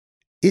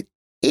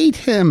ate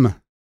him.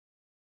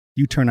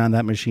 You turn on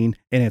that machine,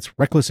 and it's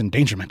reckless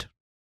endangerment.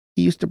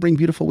 He used to bring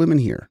beautiful women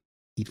here,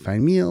 eat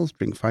fine meals,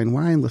 drink fine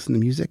wine, listen to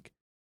music,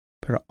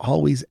 but it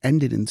always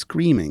ended in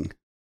screaming.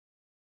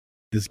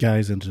 This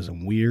guy's into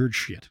some weird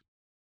shit.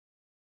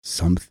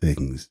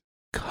 Something's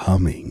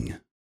coming.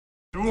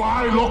 Do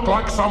I look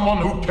like someone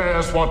who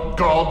cares what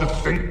God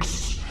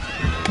thinks?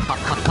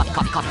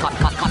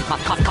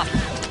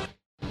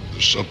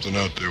 There's something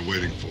out there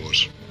waiting for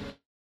us.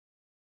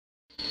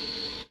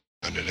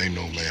 And it ain't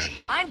no man.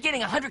 I'm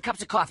getting 100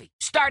 cups of coffee,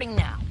 starting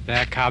now.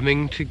 They're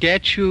coming to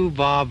get you,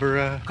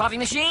 Barbara. Coffee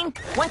machine?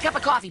 1 cup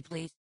of coffee,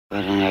 please.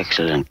 What an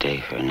excellent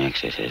day for an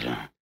exorcism.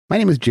 My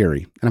name is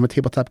Jerry, and I'm a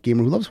tabletop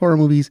gamer who loves horror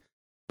movies,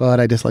 but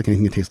I dislike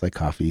anything that tastes like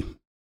coffee.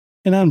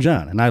 And I'm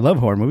John, and I love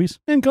horror movies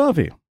and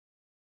coffee.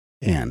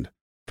 And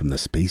from the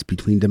space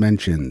between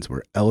dimensions,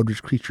 where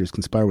eldritch creatures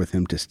conspire with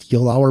him to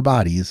steal our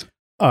bodies,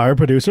 Our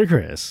producer,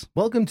 Chris.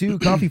 Welcome to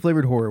Coffee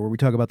Flavored Horror, where we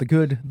talk about the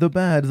good, the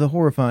bad, the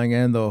horrifying,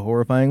 and the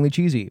horrifyingly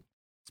cheesy.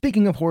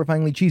 Speaking of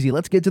horrifyingly cheesy,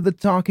 let's get to the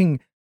talking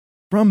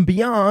from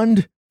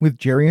beyond with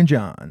Jerry and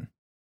John.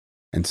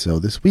 And so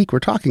this week we're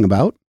talking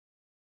about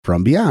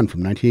From Beyond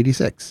from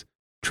 1986.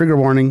 Trigger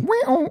warning.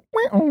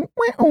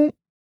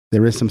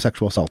 There is some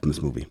sexual assault in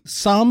this movie.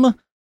 Some.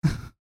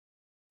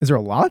 Is there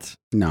a lot?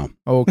 No.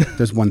 Oh, okay.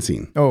 There's one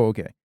scene. Oh,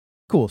 okay.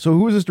 Cool. So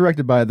who is this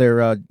directed by?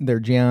 Their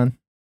John?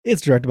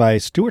 It's directed by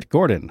Stuart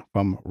Gordon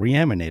from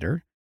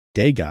Reanimator,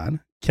 Dagon,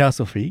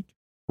 Castle Freak,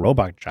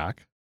 Robot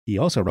Jock. He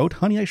also wrote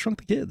Honey, I Shrunk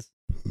the Kids.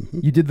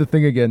 You did the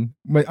thing again.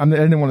 I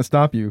didn't want to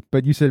stop you,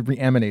 but you said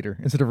Reanimator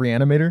instead of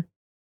Reanimator?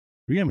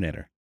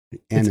 Reanimator.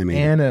 It's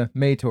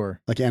Animator.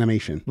 Like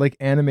animation. Like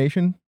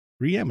animation?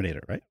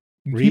 Reanimator, right?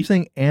 You keep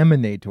saying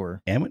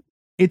Aminator.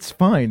 It's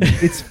fine.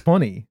 It's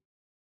funny.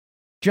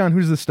 John,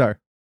 who's the star?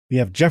 We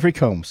have Jeffrey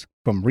Combs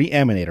from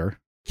Reanimator,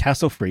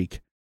 Castle Freak,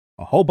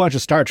 a whole bunch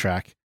of Star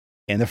Trek,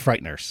 and The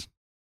Frighteners.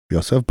 We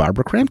also have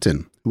Barbara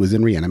Crampton, who was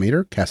in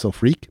Reanimator, Castle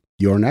Freak,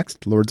 You're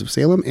Next, Lords of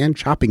Salem, and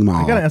Chopping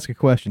Mall. I gotta ask a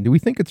question. Do we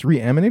think it's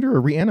Reanimator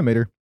or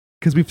Reanimator?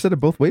 Because we've said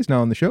it both ways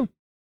now on the show.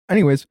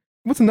 Anyways,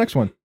 what's the next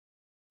one?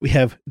 We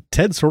have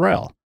Ted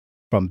Sorrell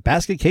from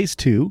Basket Case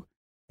 2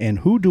 and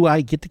Who Do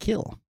I Get to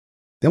Kill?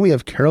 Then we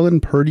have Carolyn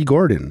Purdy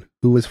Gordon,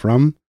 who was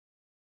from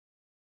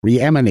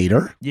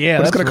Reanimator. Yeah,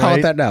 I'm just going to call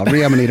it that now.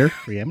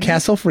 Reanimator,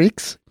 Castle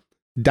Freaks,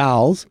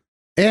 Dholes,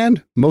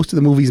 and most of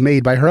the movies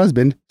made by her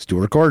husband,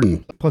 Stuart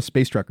Gordon. Plus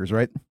Space Truckers,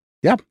 right?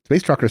 Yeah,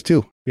 Space Truckers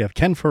too. We have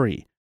Ken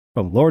Furry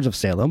from Lords of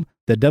Salem,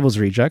 The Devil's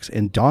Rejects,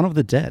 and Dawn of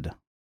the Dead.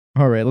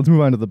 All right, let's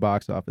move on to the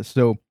box office.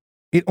 So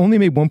it only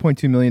made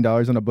 $1.2 million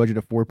on a budget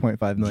of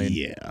 $4.5 million.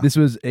 Yeah. This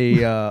was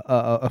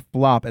a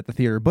flop at the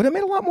theater, but it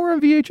made a lot more on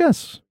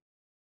VHS.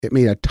 It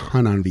made a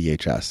ton on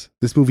VHS.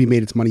 This movie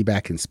made its money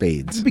back in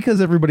spades. It's because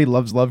everybody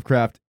loves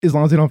Lovecraft, as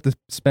long as they don't have to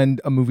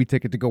spend a movie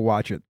ticket to go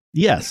watch it.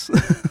 Yes.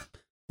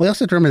 We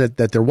also determined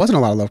that there wasn't a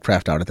lot of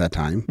Lovecraft out at that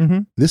time. Mm-hmm.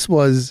 This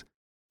was,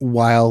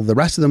 while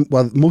most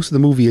of the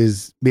movie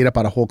is made up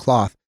out of whole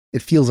cloth,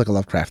 it feels like a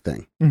Lovecraft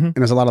thing. Mm-hmm. And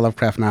there's a lot of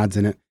Lovecraft nods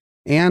in it.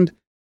 And,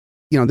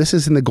 this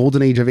is in the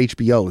golden age of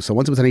HBO. So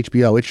once it was on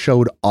HBO, it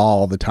showed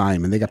all the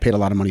time, and they got paid a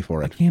lot of money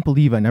for I it. can't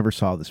believe I never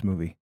saw this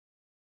movie.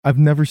 I've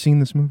never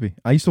seen this movie.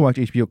 I used to watch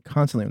HBO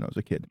constantly when I was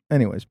a kid.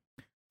 Anyways,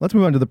 let's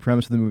move on to the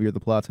premise of the movie or the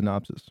plot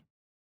synopsis.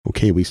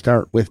 Okay, we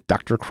start with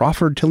Dr.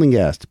 Crawford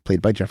Tillinghast,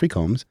 played by Jeffrey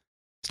Combs,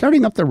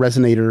 starting up the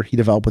resonator he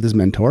developed with his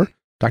mentor,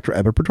 Dr.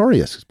 Ebert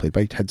Pretorius, who's played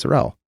by Ted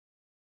Sorrell.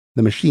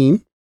 The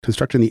machine,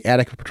 constructed in the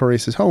attic of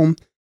Pretorius' home,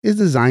 is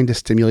designed to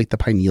stimulate the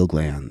pineal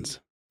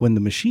glands. When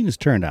the machine is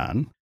turned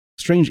on,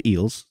 strange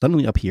eels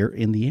suddenly appear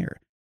in the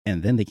air,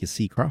 and then they can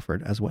see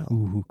Crawford as well.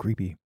 Ooh,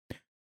 creepy.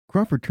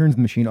 Crawford turns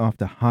the machine off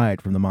to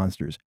hide from the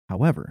monsters.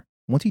 However,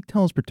 once he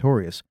tells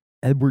Pretorius,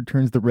 Edward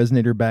turns the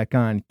resonator back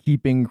on,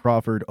 keeping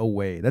Crawford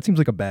away. That seems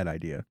like a bad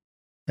idea.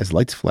 As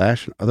lights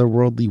flash and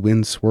otherworldly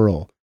winds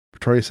swirl,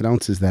 Pretorius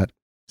announces that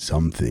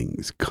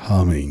something's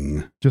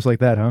coming. Just like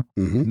that, huh?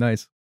 Mm-hmm.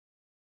 Nice.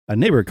 A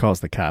neighbor calls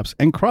the cops,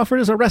 and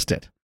Crawford is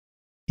arrested.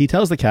 He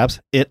tells the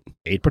cops it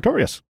ate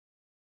Pretorius.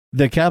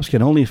 The cops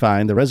can only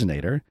find the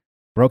resonator,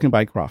 broken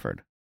by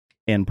Crawford,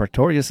 and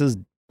Pretorius's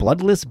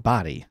bloodless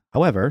body.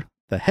 However,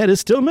 the head is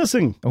still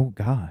missing. Oh,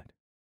 God.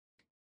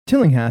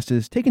 Tillinghast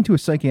is taken to a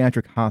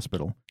psychiatric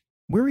hospital,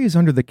 where he is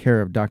under the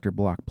care of Dr.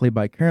 Block, played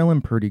by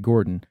Carolyn Purdy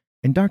Gordon,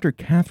 and Dr.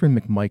 Catherine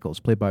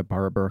McMichaels, played by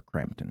Barbara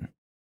Crampton.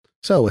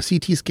 So, a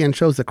CT scan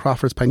shows that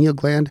Crawford's pineal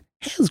gland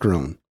has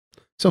grown.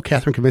 So,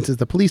 Catherine convinces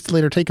the police to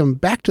later take him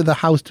back to the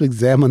house to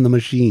examine the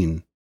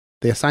machine.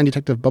 They assign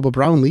Detective Bubba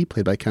Brownlee,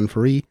 played by Ken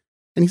Furry,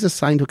 and he's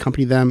assigned to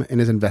accompany them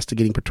and is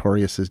investigating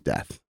Pretorius'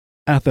 death.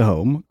 At the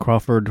home,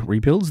 Crawford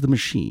rebuilds the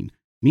machine.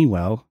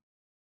 Meanwhile,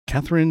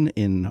 Catherine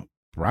in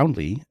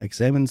Brownlee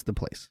examines the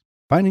place,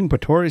 finding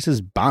Pretorius'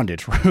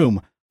 bondage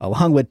room,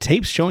 along with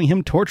tapes showing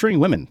him torturing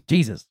women.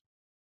 Jesus.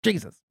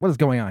 What is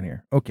going on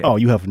here? Okay. Oh,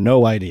 you have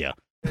no idea.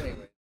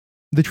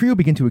 The trio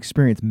begin to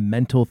experience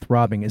mental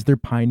throbbing as their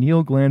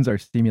pineal glands are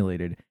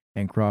stimulated,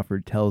 and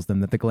Crawford tells them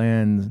that the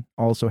gland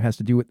also has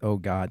to do with... Oh,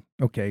 God.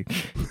 Okay.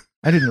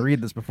 I didn't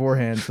read this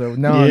beforehand, so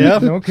no.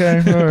 Yep. Okay.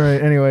 All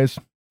right. Anyways.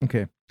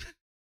 Okay.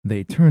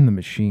 They turn the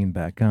machine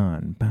back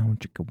on. Bow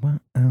chicka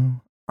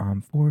wow.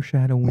 I'm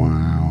foreshadowing.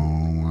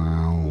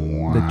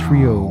 Wow. The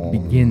trio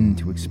begin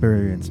to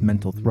experience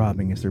mental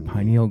throbbing as their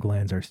pineal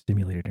glands are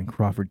stimulated, and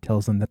Crawford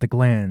tells them that the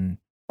gland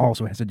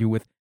also has to do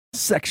with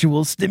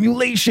sexual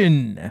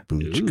stimulation.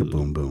 Boom, chicka,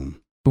 boom,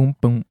 boom. Boom,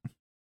 boom.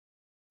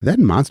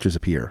 Then monsters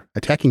appear,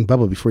 attacking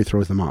Bubba before he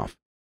throws them off.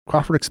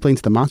 Crawford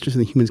explains the monsters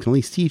and the humans can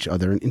only see each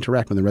other and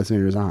interact when the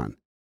resonator is on,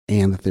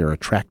 and that they're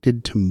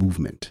attracted to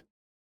movement.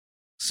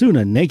 Soon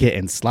a naked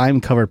and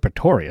slime-covered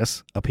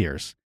Pretorius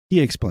appears. He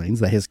explains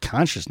that his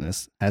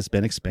consciousness has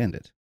been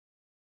expanded.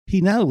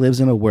 He now lives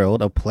in a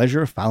world of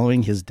pleasure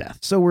following his death.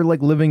 So we're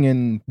like living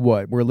in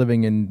what? We're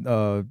living in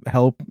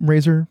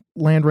Hellraiser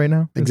land right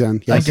now?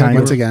 Again, yes, Again,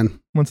 once again.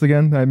 Once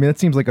again? I mean, that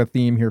seems like a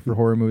theme here for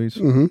horror movies.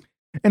 Mm-hmm.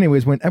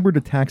 Anyways, when Edward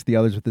attacks the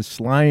others with his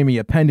slimy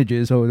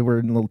appendages, we're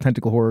in a little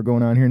tentacle horror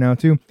going on here now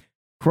too,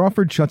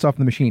 Crawford shuts off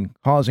the machine,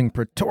 causing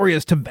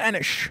Pretorius to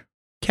vanish.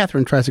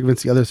 Catherine tries to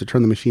convince the others to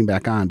turn the machine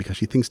back on because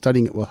she thinks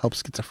studying it will help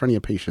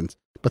schizophrenia patients,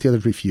 but the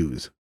others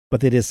refuse. But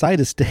they decide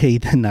to stay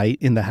the night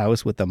in the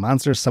house with the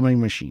monster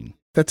summoning machine.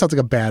 That sounds like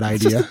a bad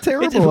It's idea. just a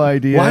terrible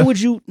idea. Why would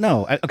you?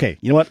 No. Okay,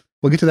 you know what?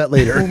 We'll get to that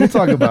later. We'll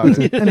talk about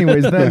it.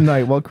 Anyways, that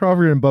night, while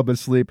Crawford and Bubba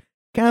sleep,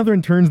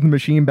 Catherine turns the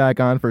machine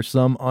back on for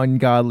some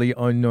ungodly,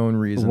 unknown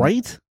reason.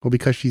 Right? Well,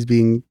 because she's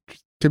being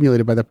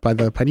stimulated by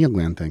the pineal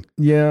gland thing.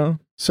 Yeah.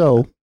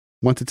 So,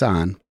 once it's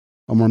on,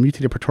 a more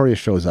mutated Pretorius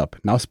shows up,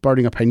 now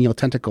sprouting a pineal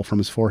tentacle from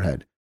his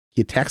forehead.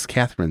 He attacks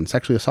Catherine,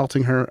 sexually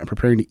assaulting her and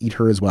preparing to eat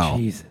her as well.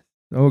 Jesus.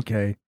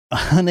 Okay.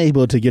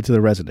 Unable to get to the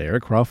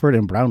resonator, Crawford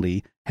and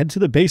Brownlee head to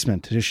the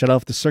basement to shut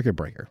off the circuit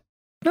breaker.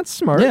 That's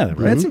smart. Yeah, That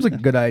right. seems like a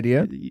good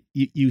idea.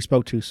 You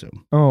spoke too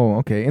soon. Oh,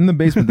 okay. In the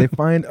basement, they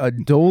find a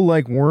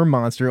Dhole-like worm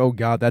monster. Oh,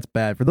 God, that's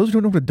bad. For those who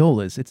don't know what a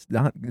Dhole is, it's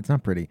not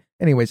pretty.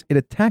 Anyways, it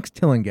attacks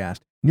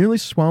Tillinghast, nearly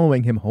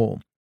swallowing him whole.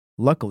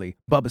 Luckily,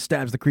 Bubba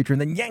stabs the creature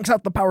and then yanks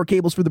out the power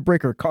cables for the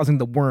breaker, causing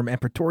the worm and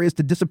Pretorius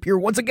to disappear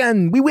once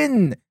again. We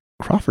win!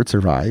 Crawford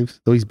survives,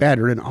 though he's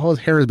battered and all his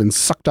hair has been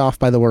sucked off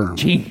by the worm.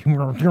 Gee.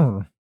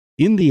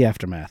 In the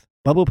aftermath,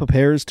 Bubba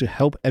prepares to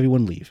help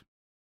everyone leave.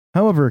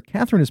 However,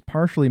 Catherine is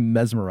partially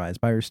mesmerized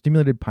by her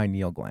stimulated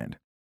pineal gland.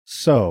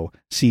 So,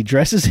 she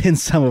dresses in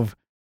some of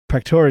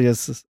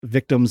Pretorius'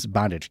 victims'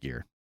 bondage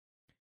gear.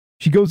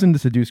 She goes in to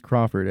seduce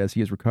Crawford as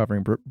he is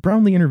recovering, but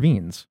Brownlee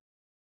intervenes.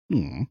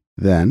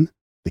 Then,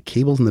 the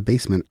cables in the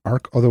basement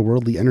arc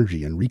otherworldly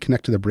energy and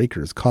reconnect to the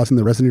breakers, causing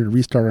the resonator to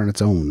restart on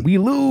its own. We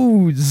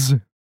lose!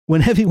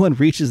 When everyone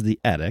reaches the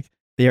attic,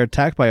 they are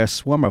attacked by a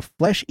swarm of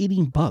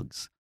flesh-eating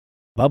bugs.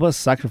 Bubba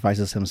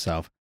sacrifices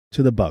himself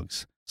to the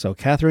bugs, so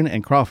Catherine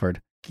and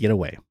Crawford get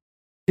away.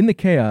 In the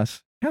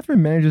chaos,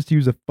 Catherine manages to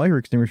use a fire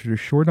extinguisher to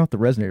short out the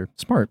resonator.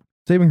 Smart.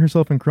 Saving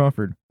herself and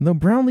Crawford. Though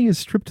Brownlee is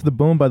stripped to the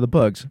bone by the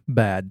bugs.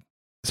 Bad.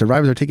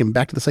 Survivors are taken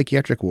back to the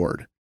psychiatric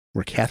ward,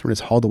 where Catherine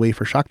is hauled away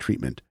for shock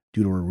treatment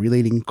due to her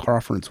relating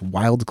Crawford's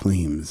wild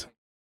claims.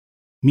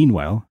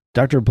 Meanwhile,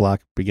 Dr.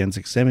 Block begins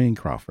examining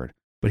Crawford,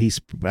 but he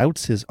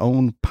sprouts his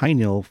own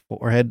pineal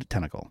forehead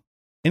tentacle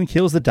and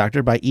kills the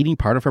doctor by eating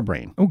part of her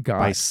brain. Oh, God.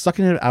 By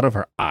sucking it out of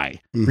her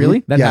eye. Mhm.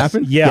 Really? That Yes.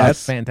 happened? Yes.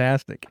 That's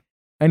fantastic.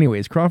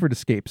 Anyways, Crawford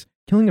escapes,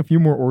 killing a few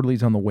more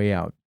orderlies on the way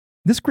out.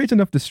 This creates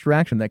enough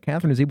distraction that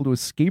Catherine is able to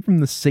escape from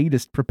the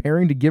sadist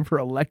preparing to give her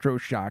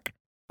electroshock.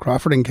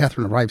 Crawford and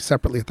Catherine arrive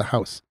separately at the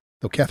house,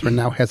 though Catherine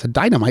now has a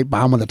dynamite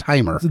bomb with a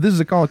timer. So this is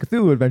a Call of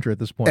Cthulhu adventure at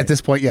this point. At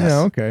this point, yes. Yeah,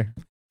 okay.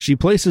 She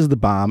places the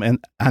bomb on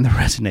the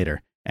resonator,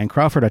 and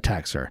Crawford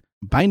attacks her,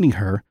 binding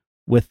her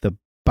with the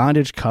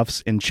bondage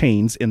cuffs and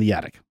chains in the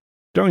attic.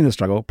 During the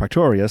struggle,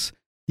 Pretorius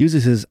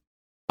uses his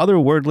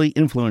otherworldly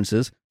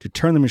influences to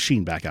turn the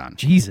machine back on.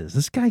 Jesus,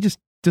 this guy just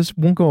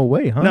won't go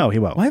away, huh? No, he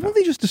won't. Why won't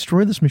they just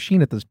destroy this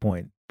machine at this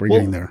point? We're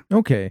getting there.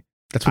 Okay.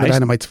 That's what the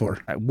dynamite's for.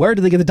 Where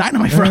did they get the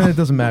dynamite from? It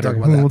doesn't matter. We'll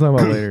talk about that. We'll talk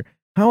about it later.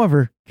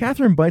 However,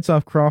 Catherine bites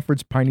off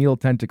Crawford's pineal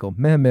tentacle.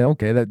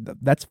 Okay,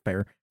 that's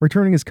fair.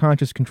 Returning his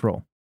conscious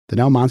control. The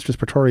now monstrous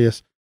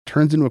Pretorius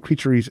turns into a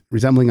creature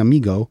resembling a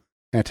Migo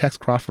and attacks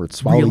Crawford,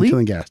 swallowing Really?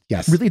 killing gas.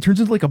 Yes. Really? It turns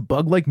into like a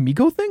bug-like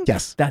Migo thing?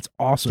 Yes. That's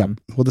awesome.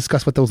 Yep. We'll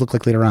discuss what those look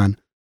like later on.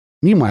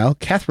 Meanwhile,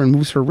 Catherine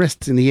moves her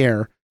wrists in the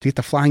air to get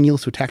the flying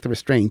eels to attack the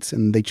restraints,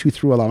 and they chew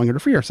through, allowing her to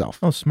free herself.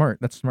 Oh, smart.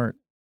 That's smart.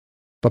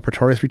 But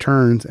Pretorius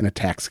returns and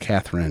attacks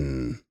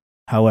Catherine.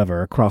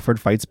 However, Crawford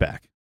fights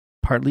back,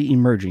 partly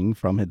emerging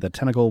from the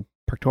tentacle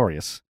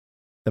Pretorius.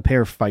 The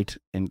pair fight,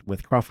 and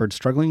with Crawford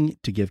struggling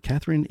to give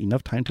Catherine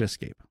enough time to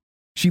escape.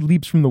 She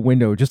leaps from the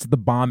window just as the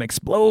bomb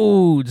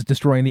explodes,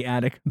 destroying the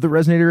attic, the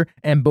resonator,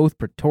 and both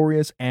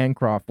Pretorius and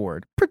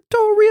Crawford.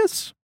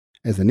 Pretorius!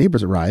 As the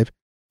neighbors arrive,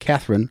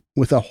 Catherine,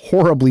 with a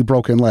horribly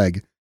broken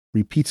leg,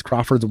 repeats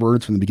Crawford's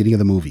words from the beginning of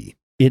the movie.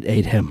 It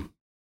ate him.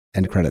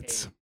 End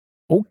credits.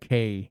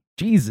 Okay.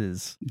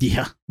 Jesus.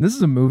 Yeah. This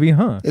is a movie,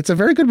 huh? It's a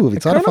very good movie.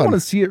 It's a I lot of kind of fun.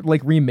 want to see it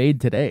like remade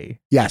today.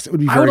 Yes, it would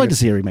be very I would like good. to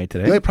see a remake The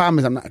today. only problem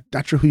is I'm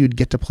not sure who you'd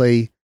get to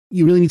play.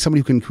 You really need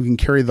somebody who can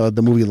carry the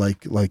movie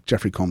like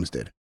Jeffrey Combs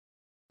did.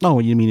 Oh,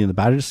 you mean in the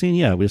badger scene?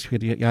 Yeah, we just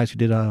get the guys who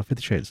did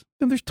 50 Shades.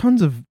 There's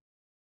tons of.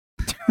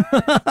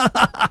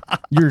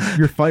 You're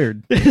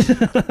fired.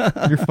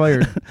 You're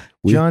fired.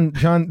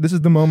 John, this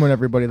is the moment,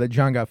 everybody, that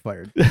John got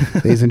fired.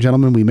 Ladies and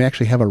gentlemen, we may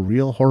actually have a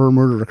real horror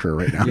murder occur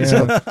right now. Yeah.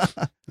 So,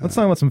 Let's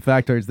talk about some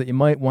factoids that you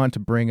might want to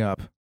bring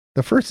up.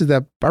 the first is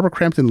that Barbara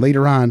Crampton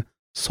later on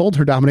sold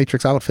her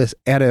dominatrix outfits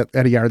at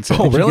a yard sale.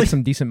 Oh, really? Did she get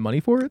some decent money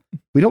for it?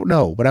 We don't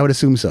know, but I would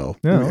assume so.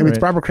 Yeah, I mean, it's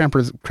right. Barbara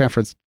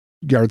Crampton's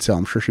yard sale.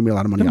 I'm sure she made a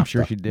lot of money I'm off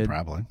sure that. she did.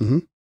 Probably.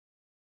 Mhm.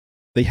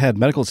 They had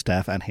medical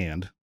staff on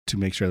hand to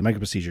make sure the medical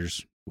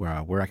procedures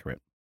were accurate.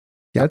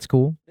 Yeah. That's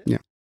cool. Yeah.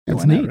 It's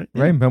Why not, neat, right?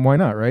 right? Yeah. But why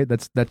not, right?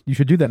 That's you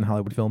should do that in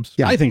Hollywood films.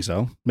 Yeah. I think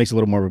so. Makes it a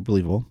little more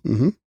believable.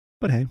 Mm-hmm.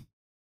 But hey.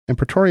 And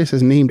Pretorius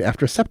is named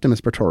after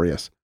Septimus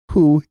Pretorius,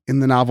 who, in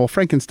the novel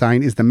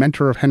Frankenstein, is the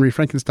mentor of Henry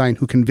Frankenstein,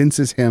 who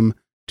convinces him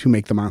to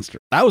make the monster.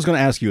 I was going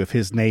to ask you if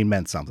his name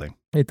meant something.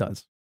 It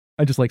does.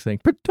 I just like saying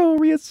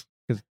Pretorius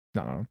because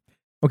no.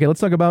 Okay, let's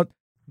talk about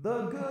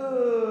the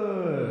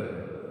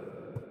good.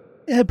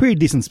 It had pretty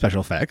decent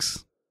special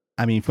effects.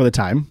 I mean, for the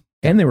time.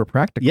 And they were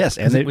practical. Yes,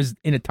 and 'cause they- it was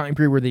in a time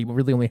period where they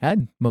really only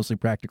had mostly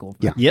practical.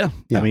 Yeah. Yeah.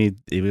 Yeah. I mean,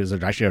 it was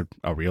actually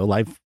a real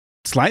life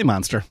slime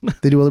monster.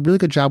 They do a really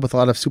good job with a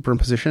lot of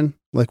superimposition,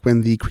 like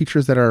when the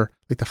creatures that are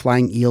like the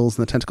flying eels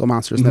and the tentacle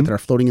monsters and Mhm. that are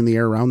floating in the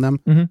air around them.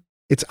 Mhm.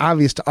 It's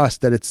obvious to us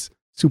that it's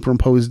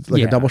superimposed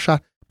like Yeah. a double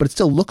shot, but it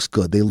still looks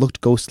good. They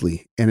looked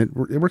ghostly, and it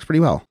works pretty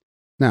well.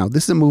 Now,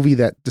 this is a movie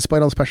that,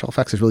 despite all the special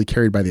effects, is really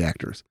carried by the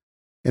actors,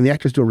 and the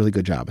actors do a really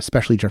good job,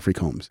 especially Jeffrey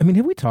Combs. I mean,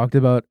 have we talked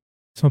about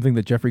something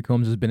that Jeffrey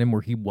Combs has been in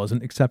where he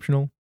wasn't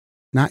exceptional?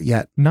 Not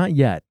yet. Not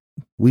yet.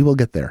 We will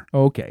get there.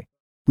 Okay.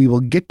 We will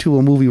get to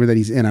a movie where that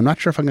he's in. I'm not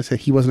sure if I'm going to say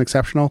he wasn't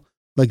exceptional.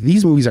 Like,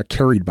 these movies are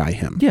carried by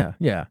him. Yeah,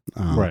 yeah.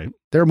 Right.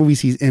 There are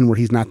movies he's in where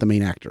he's not the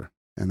main actor,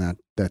 and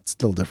that's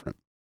still different.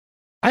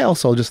 I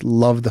also just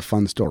love the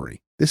fun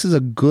story. This is a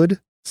good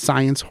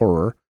science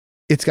horror.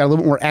 It's got a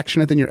little bit more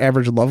action in it than your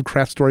average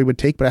Lovecraft story would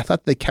take, but I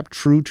thought they kept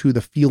true to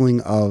the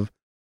feeling of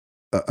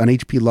an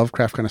H.P.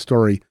 Lovecraft kind of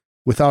story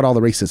without all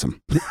the racism.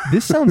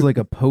 This sounds like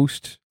a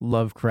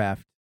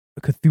post-Lovecraft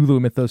Cthulhu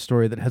mythos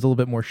story that has a little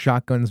bit more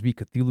shotguns v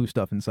Cthulhu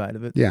stuff inside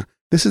of it. Yeah.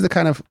 This is the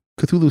kind of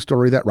Cthulhu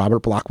story that Robert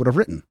Bloch would have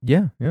written.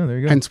 Yeah, there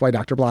you go. Hence why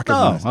Dr. Bloch is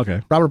in Oh, this.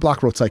 okay. Robert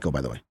Bloch wrote Psycho,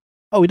 by the way.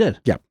 Oh, we did?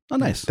 Yeah. Oh,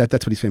 nice. That's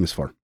what he's famous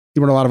for. He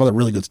wrote a lot of other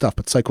really good stuff,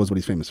 but Psycho is what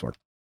he's famous for.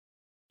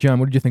 John,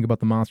 what did you think about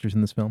the monsters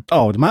in this film?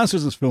 Oh, the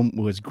monsters in this film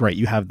was great.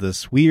 You have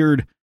this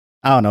weird,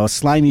 I don't know,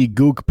 slimy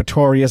gook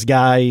Pretorius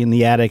guy in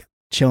the attic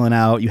chilling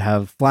out. You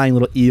have flying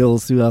little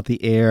eels throughout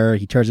the air.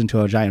 He turns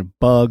into a giant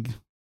bug.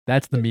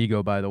 That's the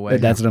Migo, by the way.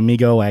 That's an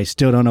amigo. I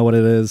still don't know what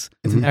it is.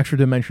 It's an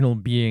extra-dimensional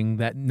being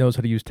that knows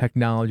how to use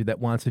technology that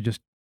wants to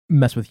just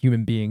mess with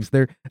human beings.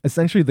 They're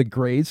essentially the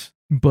Greys,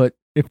 but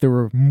if they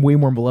were way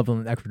more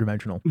malevolent and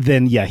extra-dimensional.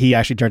 Then, yeah, he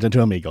actually turns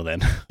into amigo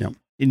then. Yep.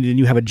 And then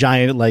you have a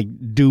giant, like,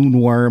 dune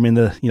worm in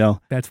the,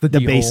 That's the the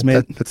Dholes.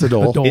 basement. That's the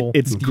Dole. The Dole.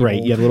 It's The great.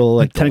 Dholes. You have little,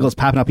 like, The tentacles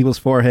Dholes. popping out people's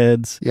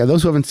foreheads. Yeah,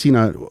 those who haven't seen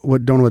don't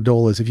know what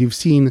Dole is, if you've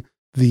seen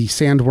the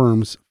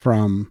sandworms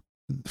from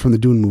the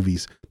Dune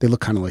movies, they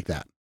look kind of like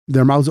that.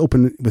 Their mouths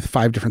open with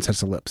 5 different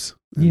sets of lips.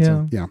 And Yeah.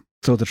 So, yeah.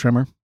 So it's a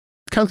trimmer.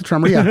 Kind of like the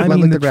Tremor, yeah. I like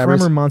mean, the grabbers.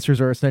 Tremor monsters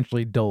are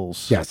essentially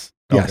Dholes. Yes.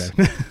 Yes.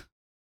 Okay.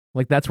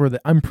 Like, that's where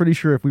I'm pretty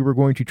sure if we were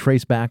going to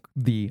trace back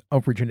the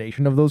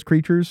origination of those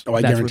creatures, Oh,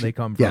 I that's where guarantee- they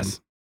come from.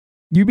 Yes.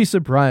 You'd be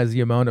surprised the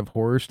amount of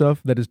horror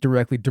stuff that is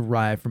directly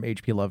derived from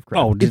H.P.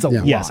 Lovecraft. Oh, it's a yeah.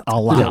 lot. Yes, a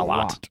lot. It's A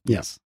lot.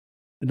 Yes.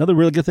 Another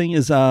really good thing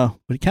is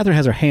when Catherine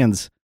has her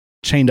hands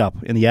chained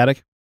up in the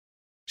attic,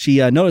 she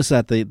noticed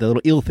that the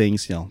little eel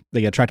things,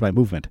 they get attracted by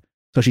movement.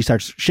 So she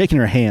starts shaking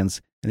her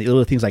hands, and the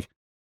little things like,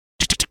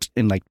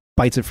 and like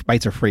bites her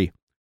free.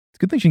 It's a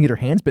good thing she can get her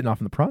hands bitten off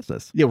in the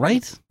process. Yeah,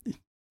 right?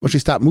 Well, she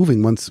stopped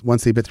moving once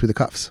they bit through the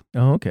cuffs.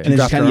 Oh, okay. And then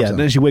dropped she her arms out.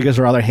 then she wiggles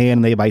her other hand,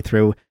 and they bite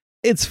through.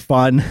 It's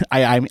fun.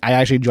 I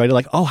actually enjoyed it.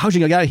 Like, oh, how'd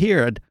you get it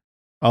here? And,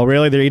 oh,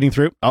 really? They're eating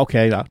through?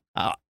 Okay,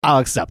 I'll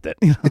accept it.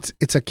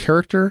 It's a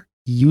character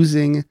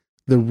using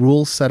the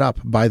rules set up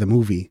by the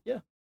movie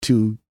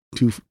to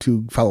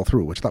follow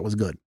through, which I thought was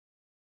good.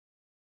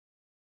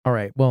 All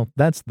right. Well,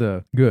 that's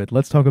the good.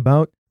 Let's talk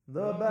about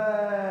the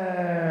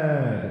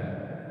bad.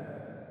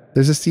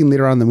 There's a scene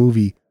later on in the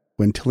movie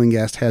when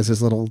Tillinghast has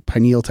his little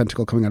pineal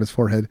tentacle coming out his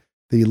forehead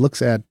that he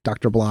looks at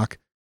Dr. Bloch,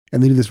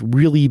 and they do this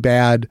really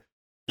bad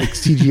like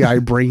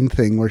CGI brain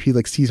thing where he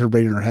like sees her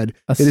brain in her head.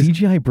 A It is-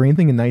 CGI brain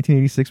thing in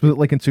 1986? Was it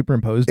like in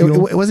superimposed? It,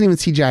 deal? it wasn't even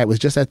CGI. It was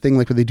just that thing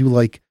like where they do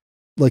like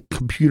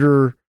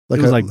computer It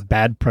was like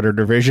bad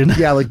predator vision.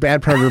 yeah, like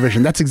bad predator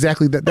vision. That's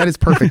exactly that. That is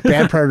perfect.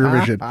 Bad predator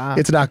vision.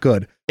 It's not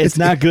good. It's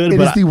not good, It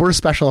but is the worst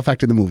special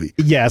effect in the movie.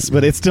 Yes,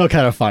 but it's still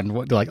kind of fun.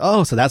 They're like,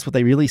 oh, so that's what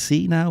they really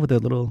see now with their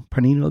little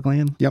pineal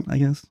gland? Yep. I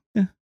guess.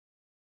 Yeah.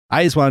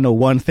 I just want to know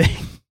one thing.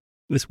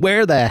 Is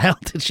where the hell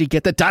did she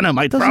get the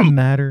dynamite Doesn't from?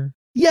 matter.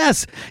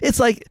 Yes. It's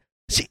like,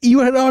 you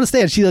don't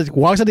understand. She like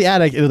walks in the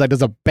attic and like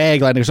there's a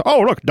bag lying there. She goes,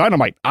 oh, look,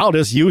 dynamite. I'll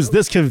just use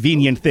this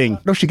convenient thing.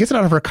 No, she gets it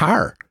out of her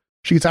car.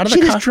 She gets out of She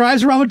the car. just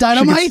drives around with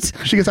dynamite?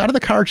 She gets out of the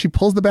car and she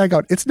pulls the bag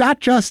out. It's not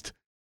just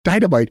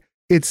dynamite.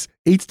 It's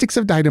 8 sticks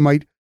of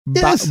dynamite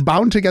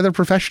bound together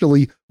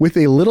professionally with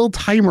a little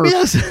timer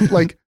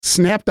like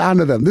snapped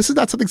onto them. This is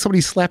not something somebody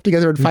slapped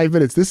together in 5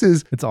 minutes.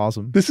 It's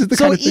awesome. This is the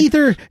So kind of thing.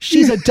 either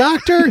she's a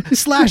doctor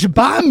 /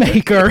 bomb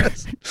maker,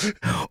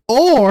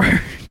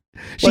 or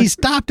she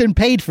stopped and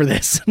paid for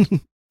this.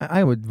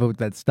 I would vote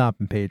that stop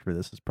and paid for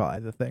this is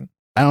probably the thing.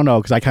 I don't know,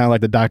 because I kind of like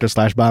the doctor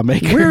 / bomb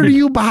maker. Where do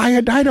you buy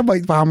a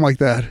dynamite bomb like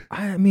that?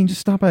 I mean, just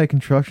stop by a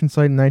construction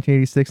site in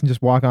 1986 and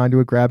just walk onto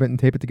it, grab it, and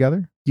tape it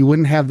together. You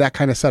wouldn't have that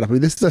kind of setup. I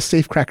mean, this is a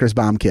Safecrackers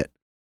bomb kit.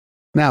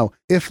 Now,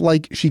 if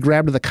like she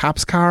grabbed the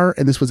cop's car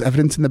and this was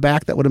evidence in the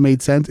back, that would have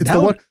made sense. It's That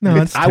the would- one. no,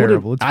 it's- it's I would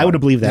terrible. It's have fine.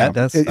 believed that. Yeah,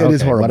 That's it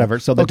is horrible. Whatever.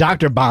 So the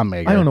doctor bomb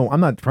maker. I don't know. I'm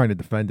not trying to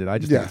defend it. I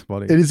just think it's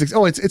funny. It is.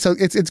 Oh,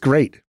 it's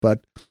great.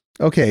 But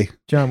okay,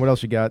 John, what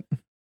else you got?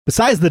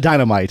 Besides the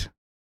dynamite,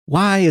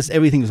 why is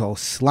everything all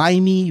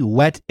slimy,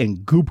 wet,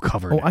 and goop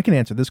covered? Oh, I can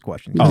answer this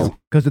question. Oh.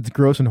 Because it's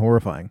gross and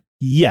horrifying.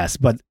 Yes,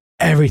 but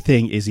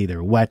everything is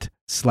either wet,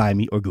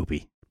 slimy, or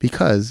goopy.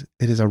 because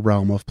it is a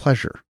realm of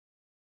pleasure,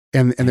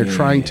 and they're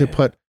trying to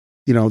put,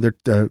 you know,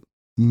 they're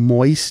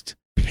moist,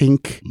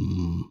 pink,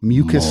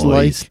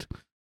 mucus-like.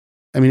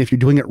 I mean, if you're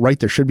doing it right,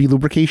 there should be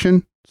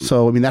lubrication.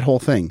 So, I mean, that whole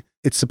thing,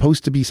 it's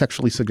supposed to be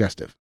sexually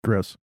suggestive.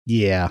 Gross.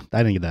 Yeah, I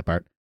didn't get that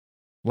part.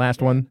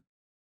 Last one.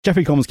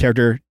 Jeffrey Combs'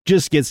 character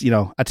just gets,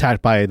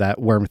 attacked by that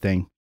worm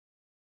thing.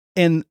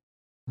 And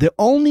the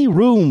only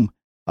room,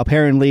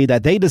 apparently,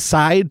 that they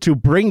decide to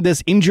bring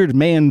this injured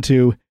man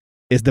to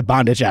is the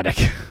bondage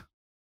attic.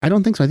 I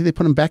don't think so. I think they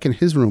put him back in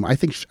his room. I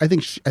think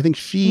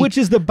she. Which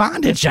is the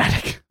bondage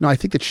attic. No, I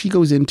think that she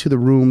goes into the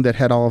room that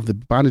had all of the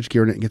bondage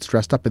gear in it and gets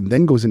dressed up and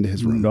then goes into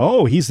his room.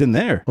 No, he's in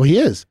there. Oh, he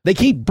is. They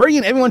keep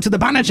bringing everyone to the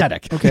bondage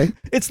attic. Okay.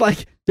 It's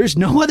like there's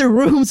no other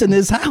rooms in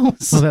this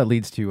house. Well, that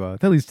leads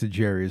to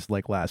Jerry's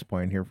last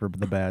point here for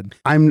the bad.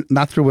 I'm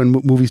not through when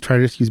movies try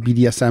to just use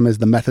BDSM as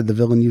the method the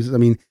villain uses. I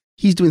mean,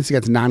 he's doing this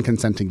against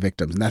non-consenting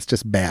victims, and that's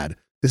just bad.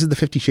 This is the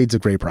 50 Shades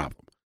of Grey problem.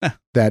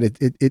 That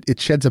it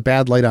sheds a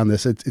bad light on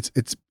this.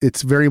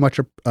 It's very much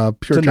a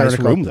pure. It's a nice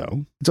room,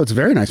 though. So it's a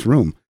very nice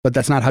room, but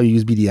that's not how you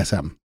use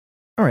BDSM.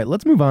 All right,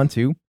 let's move on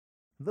to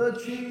the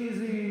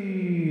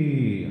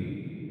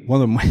cheesy.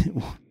 One of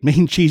the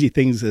main cheesy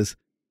things is,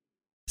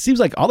 it seems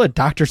like all the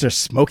doctors are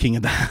smoking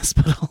in the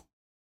hospital.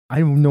 I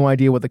have no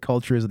idea what the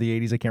culture is of the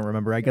 80s. I can't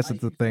remember. I guess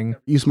it's a thing.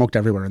 You smoked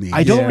everywhere in the 80s.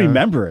 I don't Yeah.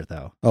 remember it,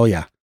 though. Oh,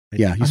 yeah.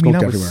 Yeah, you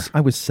smoked everywhere. I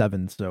was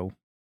 7, so.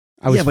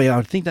 But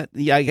I think that,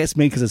 I guess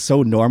maybe because it's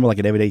so normal, like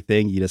an everyday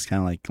thing, you just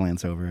kind of like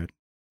glance over it.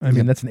 I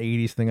mean, that's an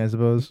 80s thing, I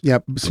suppose. Yeah,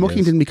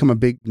 smoking didn't become a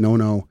big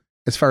no-no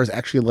as far as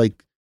actually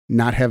like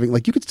not having,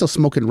 like you could still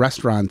smoke in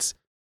restaurants.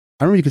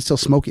 I remember you could still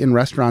smoke in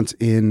restaurants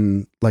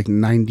in like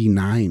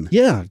 99.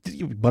 Yeah.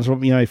 A bunch of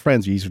my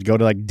friends, we used to go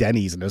to like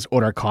Denny's and just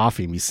order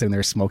coffee and be sitting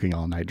there smoking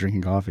all night,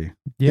 drinking coffee.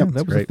 Yeah, Yep,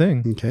 that was great. a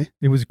thing. Okay.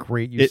 It was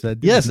great, you said.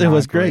 Yes, it not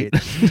was great.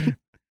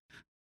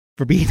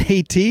 For being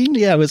 18,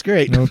 yeah, it was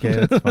great. Okay,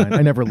 that's fine.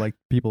 I never liked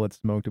people that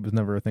smoked. It was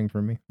never a thing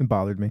for me. It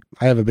bothered me.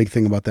 I have a big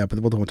thing about that, but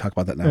we'll talk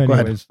about that now. Go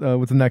ahead. Anyways,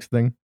 what's the next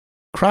thing?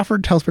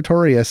 Crawford tells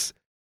Pretorius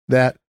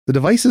that the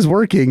device is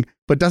working,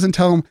 but doesn't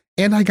tell him,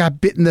 and I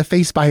got bit in the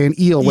face by an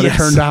eel when it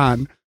turned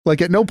on.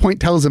 Like at no point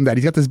tells him that.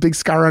 He's got this big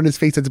scar on his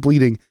face that's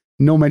bleeding.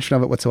 No mention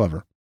of it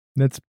whatsoever.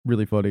 That's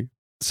really funny.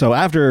 So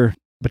after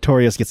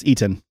Pretorius gets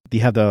eaten, you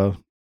have the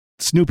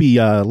Snoopy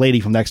lady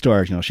from next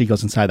door. She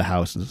goes inside the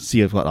house and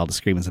see what all the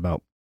screaming's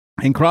about.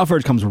 And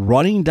Crawford comes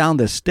running down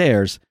the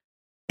stairs,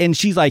 and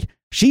she's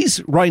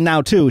running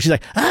now too. She's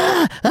like,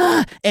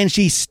 ah, and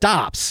she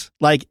stops,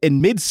 like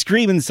in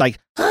mid-scream, and it's like,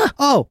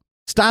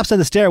 stops at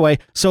the stairway,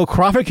 so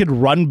Crawford could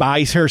run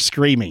by her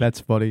screaming.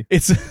 That's funny.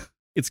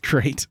 It's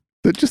great.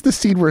 Just the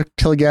scene where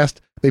Tilligast,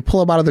 they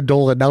pull him out of the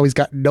Dole, and now he's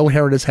got no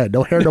hair in his head,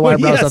 no hair, no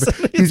eyebrows.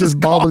 Yes, He's just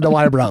bald with no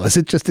eyebrows.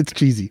 It's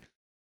cheesy.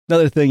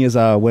 Another thing is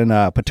when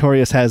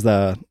Pretorius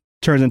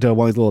turns into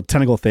one of these little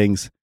tentacle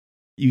things.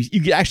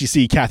 You can actually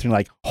see Catherine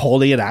like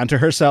holding it onto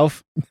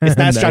herself. It's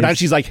not straight down.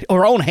 She's like,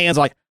 her own hands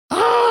are like,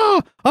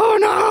 oh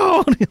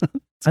no.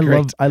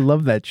 I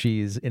love that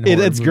cheese in horror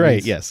It's movies.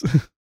 great. Yes.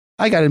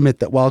 I got to admit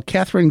that while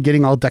Catherine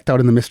getting all decked out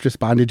in the mistress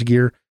bondage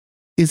gear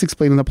is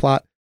explaining the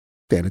plot,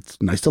 and it's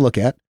nice to look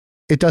at,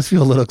 it does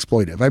feel a little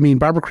exploitive. I mean,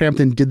 Barbara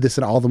Crampton did this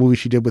in all the movies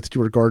she did with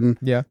Stuart Gordon.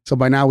 Yeah. So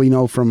by now we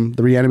know from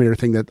the Reanimator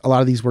thing that a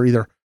lot of these were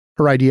either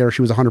her idea or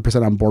she was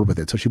 100% on board with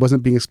it. So she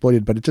wasn't being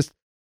exploited, but it just,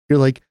 you're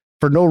like,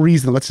 for no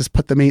reason, let's just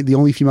put the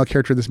only female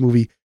character in this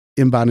movie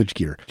in bondage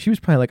gear. She was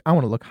probably like, I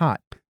want to look hot.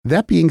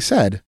 That being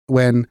said,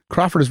 when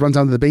Crawford runs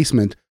down to the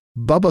basement,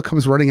 Bubba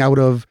comes running out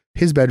of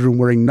his bedroom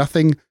wearing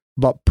nothing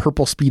but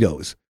purple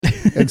Speedos.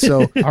 And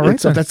so, All right,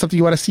 so if that's something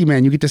you want to see,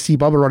 man, you get to see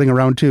Bubba running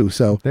around too.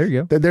 So There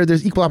you go.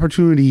 there's equal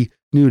opportunity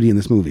nudity in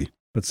this movie.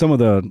 But some of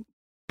the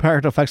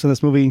practical effects in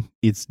this movie,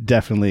 it's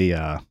definitely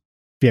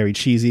very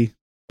cheesy,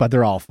 but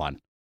they're all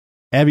fun.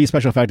 Every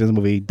special effect in the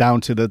movie,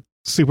 down to the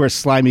super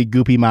slimy,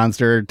 goopy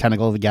monster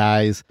tentacle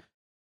guys,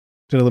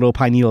 to the little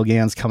pineal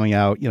glands coming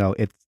out.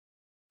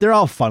 They're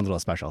all fun little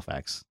special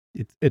effects.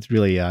 It's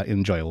really an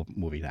enjoyable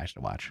movie to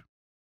actually watch.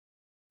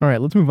 All right,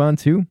 let's move on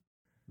to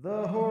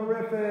the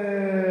horrific.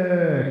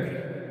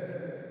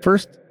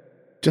 First,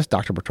 just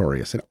Dr.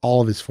 Pretorius in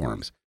all of his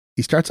forms.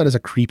 He starts out as a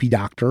creepy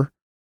doctor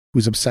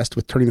who's obsessed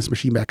with turning this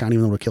machine back on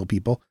even though it'll kill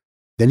people.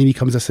 Then he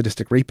becomes a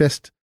sadistic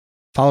rapist,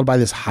 followed by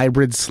this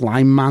hybrid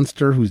slime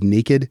monster who's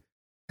naked.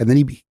 And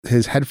then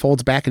his head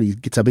folds back and he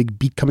gets a big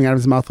beak coming out of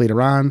his mouth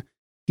later on.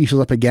 He shows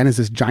up again as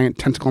this giant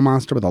tentacle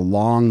monster with a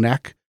long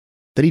neck.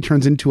 Then he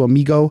turns into a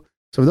Migo.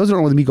 So for those who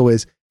don't know what the Migo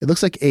is, it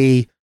looks like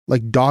a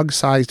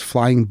dog-sized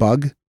flying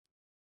bug,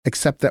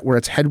 except that where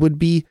its head would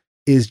be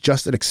is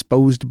just an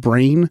exposed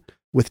brain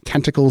with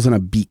tentacles and a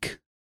beak.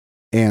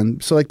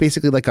 And so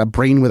basically like a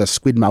brain with a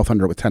squid mouth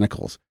under it with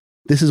tentacles.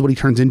 This is what he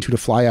turns into to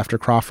fly after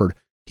Crawford.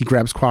 He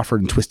grabs Crawford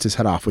and twists his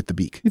head off with the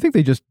beak. You think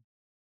they just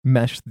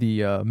meshed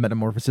the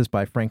Metamorphosis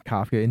by Frank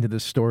Kafka into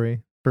this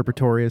story for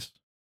Pretorius?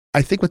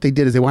 I think what they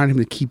did is they wanted him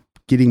to keep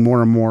getting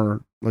more and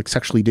more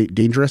sexually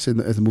dangerous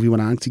as the movie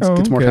went on. He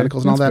gets more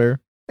tentacles and all that. Fair.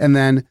 And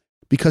then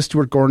because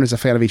Stuart Gordon is a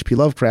fan of H.P.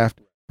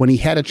 Lovecraft, when he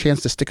had a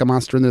chance to stick a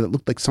monster in there that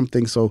looked like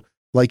something, so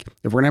if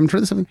we're going to have him turn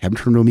into something, have him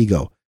turn into a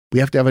Migo. We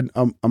have to have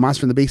a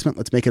monster in the basement,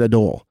 let's make it a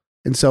Dhole.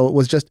 And so it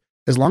was just,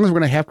 as long as we're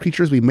going to have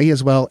creatures, we may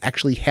as well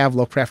actually have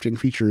Lovecraftian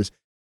creatures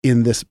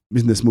in this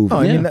movie. Oh,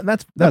 I mean,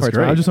 that's great.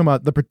 I was just talking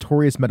about the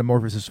Pretorius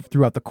Metamorphosis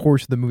throughout the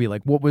course of the movie.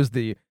 Like, what was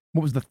the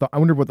thought? I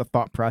wonder what the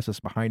thought process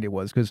behind it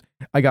was, because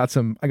I got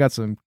some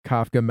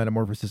Kafka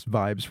Metamorphosis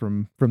vibes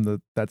from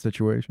that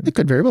situation. It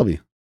could very well be.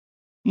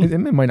 It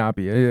might not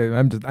be.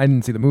 I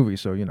didn't see the movie,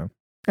 so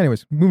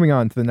Anyways, moving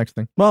on to the next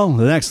thing. Well,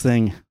 the next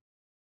thing,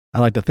 I'd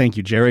like to thank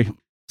you, Jerry.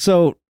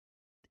 So,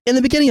 in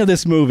the beginning of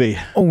this movie...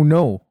 Oh,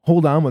 no.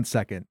 Hold on 1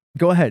 second.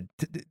 Go ahead.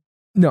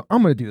 No,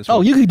 I'm going to do this.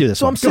 Oh, you can do this.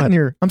 So I'm sitting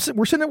here.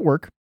 We're sitting at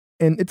work,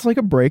 and it's like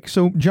a break.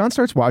 So John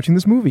starts watching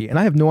this movie, and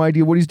I have no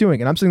idea what he's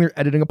doing. And I'm sitting there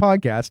editing a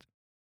podcast,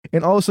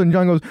 and all of a sudden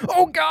John goes,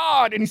 "Oh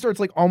God!" and he starts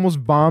almost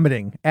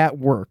vomiting at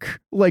work,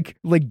 like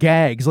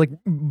gags,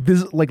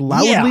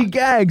 loudly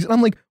gags. And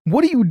I'm like,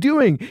 "What are you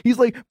doing?" He's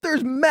like,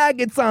 "There's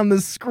maggots on the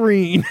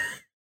screen."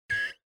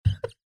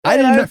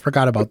 I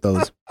forgot about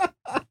those.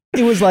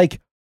 It was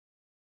like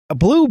a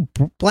blue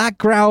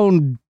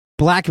background.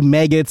 Black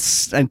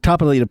maggots and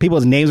top of the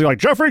people's names are like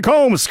Jeffrey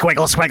Combs,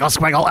 squiggle, squiggle,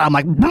 squiggle. I'm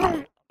like,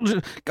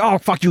 oh,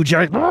 fuck you,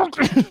 Jerry.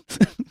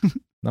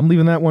 I'm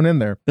leaving that one in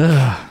there.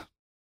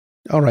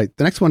 All right.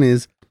 The next one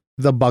is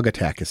the bug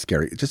attack is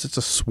scary. It's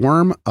a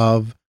swarm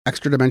of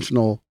extra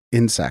dimensional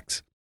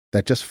insects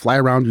that just fly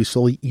around you,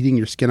 slowly eating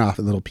your skin off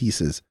in little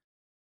pieces.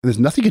 And there's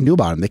nothing you can do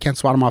about them. They can't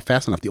swat them off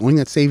fast enough. The only thing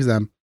that saves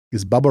them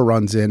is Bubba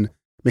runs in,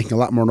 making a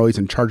lot more noise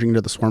and charging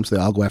into the swarm, so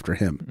they all go after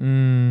him.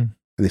 And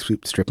they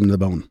strip him to the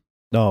bone.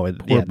 Oh,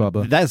 poor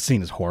Bubba. That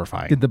scene is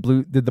horrifying. Did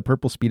the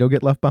purple Speedo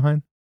get left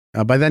behind?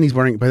 By then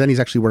he's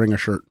actually wearing a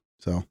shirt.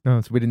 So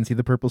so we didn't see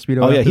the purple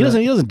Speedo. Oh yeah, he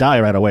doesn't die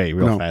right away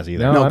fast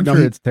either. No, I'm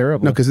sure it's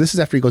terrible. No, because this is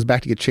after he goes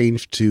back to get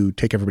changed to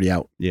take everybody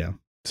out. Yeah.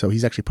 So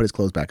he's actually put his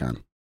clothes back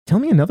on. Tell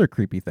me another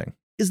creepy thing.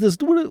 Is this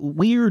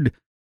weird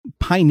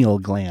pineal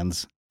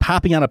glands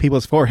popping out of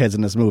people's foreheads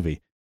in this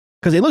movie?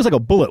 Because it looks like a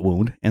bullet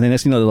wound, and then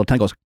the little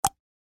tentacles,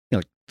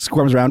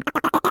 squirms around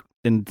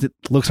and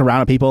looks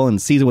around at people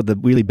and sees it with the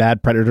really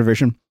bad predator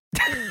vision.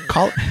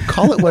 Call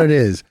it what it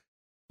is.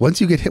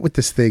 Once you get hit with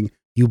this thing,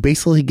 you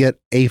basically get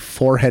a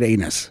forehead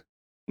anus,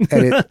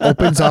 and it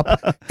opens up,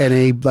 and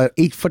a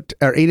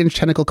 8-inch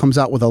tentacle comes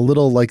out with a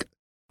little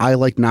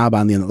eye-like knob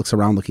on the end that looks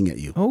around looking at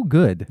you. Oh,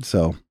 good.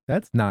 So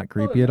that's not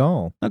creepy at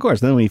all. Of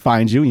course. Then when he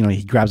finds you,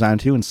 he grabs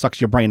onto you and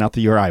sucks your brain out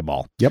through your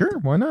eyeball. Yep. Sure,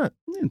 why not?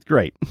 It's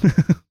great.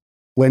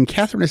 When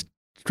Catherine is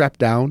strapped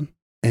down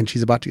and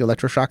she's about to get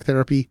electroshock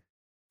therapy,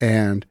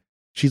 and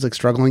she's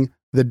struggling,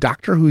 the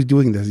doctor who's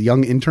doing this,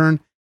 young intern,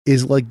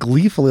 is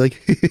gleefully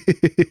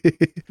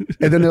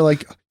and then they're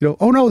like,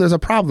 oh no, there's a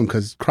problem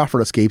because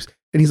Crawford escapes,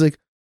 and he's like,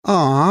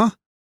 "Aw."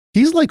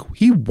 He's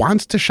he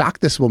wants to shock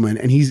this woman,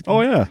 and he's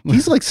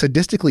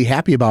sadistically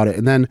happy about it.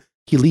 And then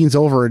he leans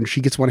over and she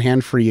gets one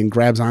hand free and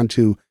grabs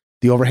onto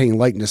the overhanging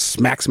light and just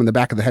smacks him in the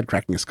back of the head,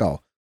 cracking his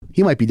skull.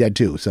 He might be dead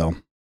too,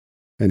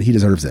 and he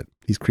deserves it.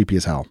 He's creepy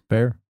as hell.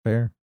 Fair.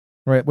 All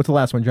right, what's the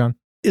last one, John?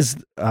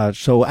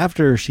 So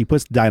after she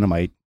puts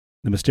dynamite,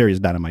 the mysterious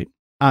dynamite,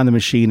 on the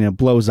machine and it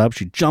blows up,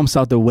 she jumps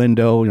out the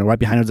window, right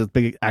behind her, there's a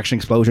big action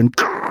explosion.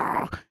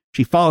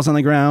 She falls on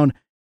the ground,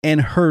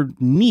 and her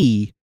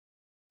knee,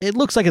 it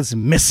looks like it's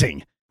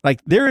missing.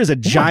 There is a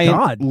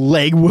giant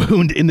leg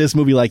wound in this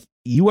movie.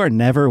 You are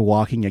never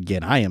walking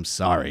again. I am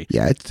sorry.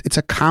 Yeah, it's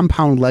a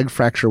compound leg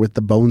fracture with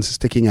the bones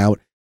sticking out,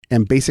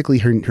 and basically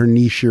her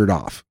knee sheared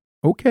off.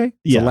 Okay.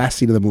 It's the last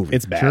scene of the movie.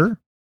 It's bad. Sure.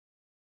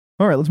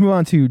 All right, let's move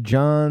on to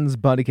John's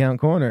Body Count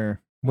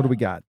Corner. What do we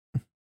got?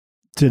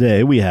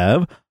 Today we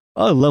have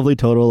a lovely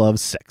total of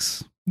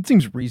 6. It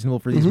seems reasonable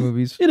for these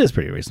movies. It is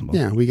pretty reasonable.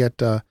 Yeah, we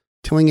got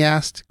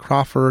Tillinghast,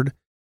 Crawford,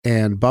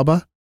 and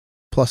Bubba,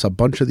 plus a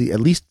bunch of at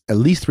least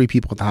 3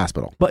 people at the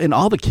hospital. But in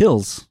all the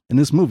kills in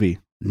this movie,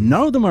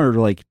 none of them are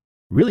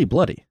really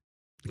bloody.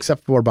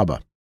 Except for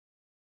Bubba.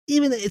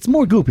 even it's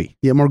more goopy.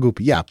 Yeah, more goopy.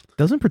 Yeah.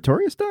 Doesn't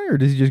Pretorius die, or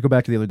does he just go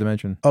back to the other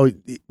dimension? Oh,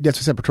 that's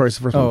what I said. Pretorius,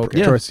 the first one. okay.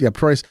 Pretorius, yeah,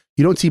 Pretorius.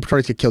 You don't see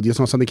Pretorius get killed. You just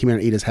know something came in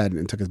and ate his head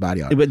and took his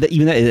body out. But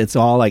even that, it's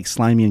all like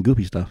slimy and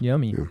goopy stuff.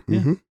 Yummy. Yeah.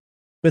 Mm-hmm.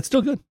 But it's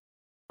still good.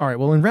 All right,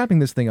 well, in wrapping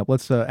this thing up,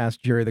 let's ask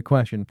Jerry the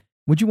question.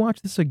 Would you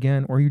watch this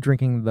again, or are you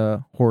drinking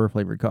the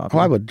horror-flavored coffee? Oh,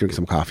 I would drink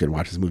some coffee and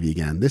watch this movie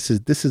again. This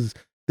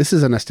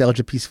is a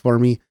nostalgia piece for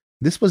me.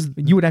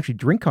 You would actually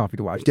drink coffee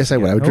to watch this? Yes, I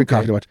would. I would drink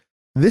coffee to watch.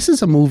 This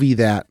is a movie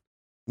that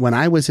when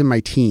I was in my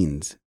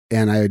teens,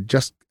 and I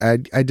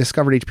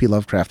discovered H.P.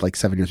 Lovecraft like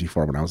 7 years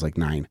before when I was like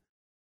 9.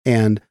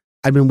 And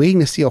I've been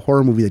waiting to see a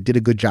horror movie that did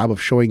a good job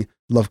of showing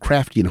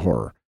Lovecraftian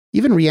horror.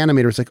 Even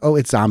Reanimator was like, oh,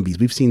 it's zombies.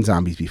 We've seen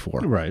zombies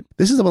before. Right.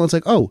 This is the one that's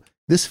like, oh,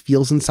 this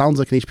feels and sounds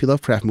like an H.P.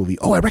 Lovecraft movie.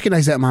 Oh, I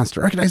recognize that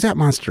monster. I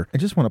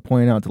just want to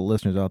point out to the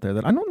listeners out there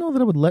that I don't know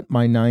that I would let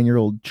my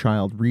 9-year-old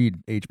child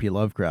read H.P.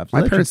 Lovecraft. So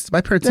my parents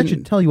that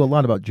should tell you a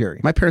lot about Jerry.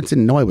 My parents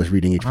didn't know I was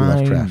reading H.P.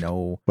 Lovecraft. I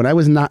know. When I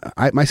was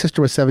my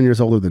sister was 7 years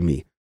older than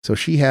me. So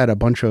she had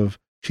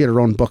her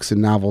own books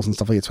and novels and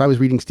stuff like that. So I was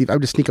reading I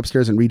would just sneak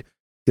upstairs and read,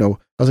 I was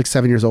like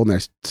 7 years old and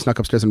I snuck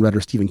upstairs and read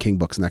her Stephen King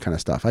books and that kind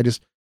of stuff.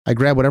 I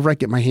grab whatever I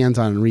get my hands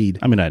on and read.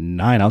 I mean, at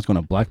 9, I was going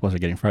to Blockbuster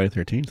getting Friday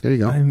the 13th. There you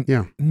go.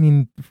 Yeah. I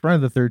mean,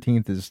 Friday the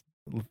 13th is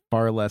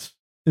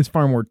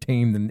far more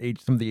tame than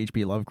some of the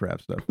H.P.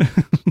 Lovecraft stuff.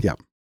 Yeah.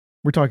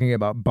 We're talking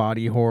about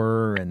body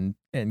horror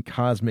and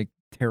cosmic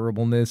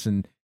terribleness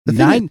and the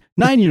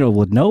 9-year-old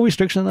with no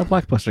restriction on a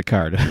Blockbuster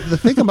card. The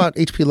thing about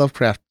H.P.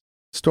 Lovecraft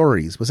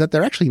stories was that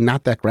they're actually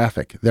not that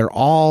graphic. They're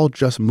all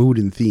just mood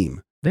and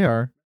theme. They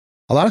are.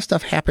 A lot of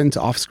stuff happens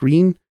off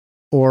screen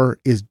or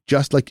is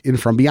just like in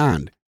From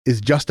Beyond. Is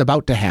just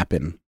about to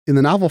happen. In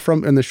the novel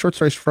in the short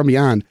stories From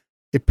Beyond,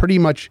 it pretty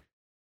much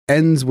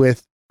ends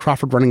with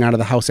Crawford running out of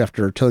the house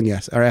after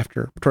Pretorius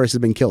has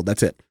been killed.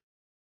 That's it.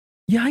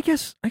 Yeah, I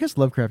guess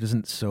Lovecraft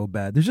isn't so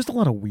bad. There's just a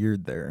lot of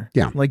weird there.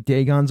 Yeah. Like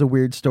Dagon's a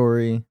weird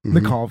story. Mm-hmm.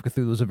 The Call of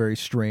Cthulhu is a very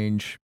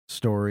strange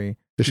story.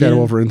 The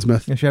Shadow over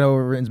Innsmouth. The Shadow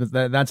over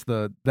Innsmouth.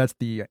 That's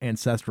the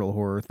ancestral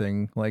horror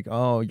thing. Like,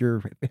 oh,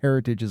 your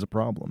heritage is a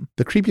problem.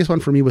 The creepiest one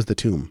for me was The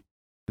Tomb.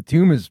 The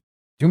Tomb is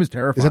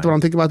terrifying. Is that the one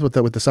I'm thinking about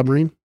with the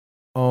submarine?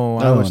 Oh,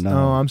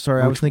 no. I'm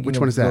sorry. I was thinking which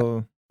one is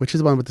that? Which is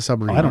the one with the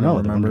submarine? Oh, I don't know.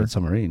 Remember The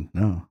submarine.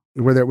 No.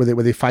 Where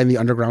they find the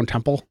underground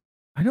temple?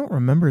 I don't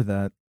remember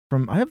that.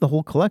 I have the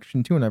whole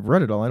collection too, and I've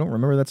read it all. I don't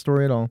remember that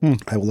story at all.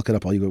 I will look it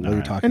up while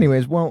you're talking.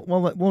 Anyways, while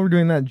we're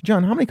doing that,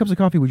 John, how many cups of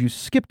coffee would you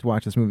skip to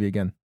watch this movie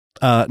again?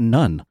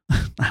 None.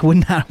 I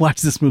would not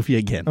watch this movie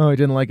again. Oh, I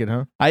didn't like it,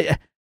 huh?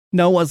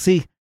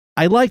 See,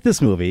 I like this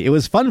movie. It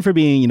was fun for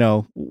being,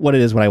 what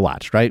it is when I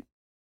watched, right?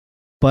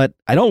 But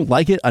I don't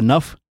like it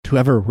enough to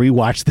ever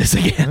rewatch this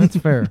again. That's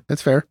fair.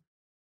 That's fair.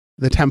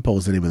 The Temple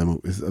is the name of the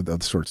movie, of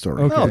the short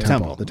story. Okay. Oh, The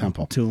Temple. The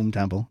Temple.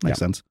 Temple. Makes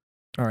sense.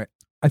 All right.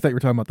 I thought you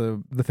were talking about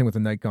the thing with the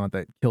night gaunt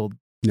that killed.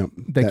 No,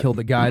 that killed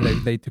the guy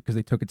that they took because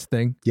they took its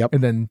thing. Yep.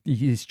 And then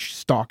he's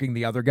stalking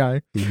the other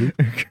guy.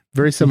 Mm-hmm.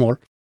 Very similar.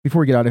 Before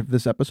we get out of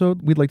this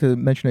episode, we'd like to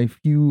mention a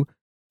few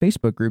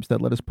Facebook groups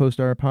that let us post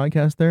our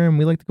podcast there, and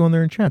we like to go in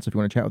there and chat. So if you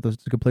want to chat with us,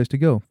 it's a good place to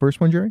go.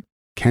 First one, Jerry?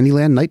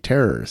 Candyland Night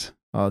Terrors.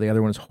 The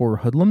other one is Horror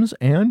Hoodlums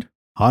and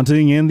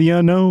Haunting in the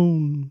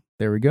Unknown.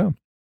 There we go.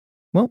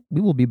 Well,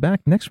 we will be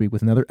back next week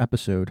with another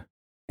episode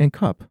and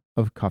cup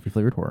of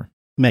coffee-flavored horror.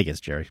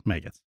 Maggots, Jerry.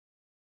 Maggots.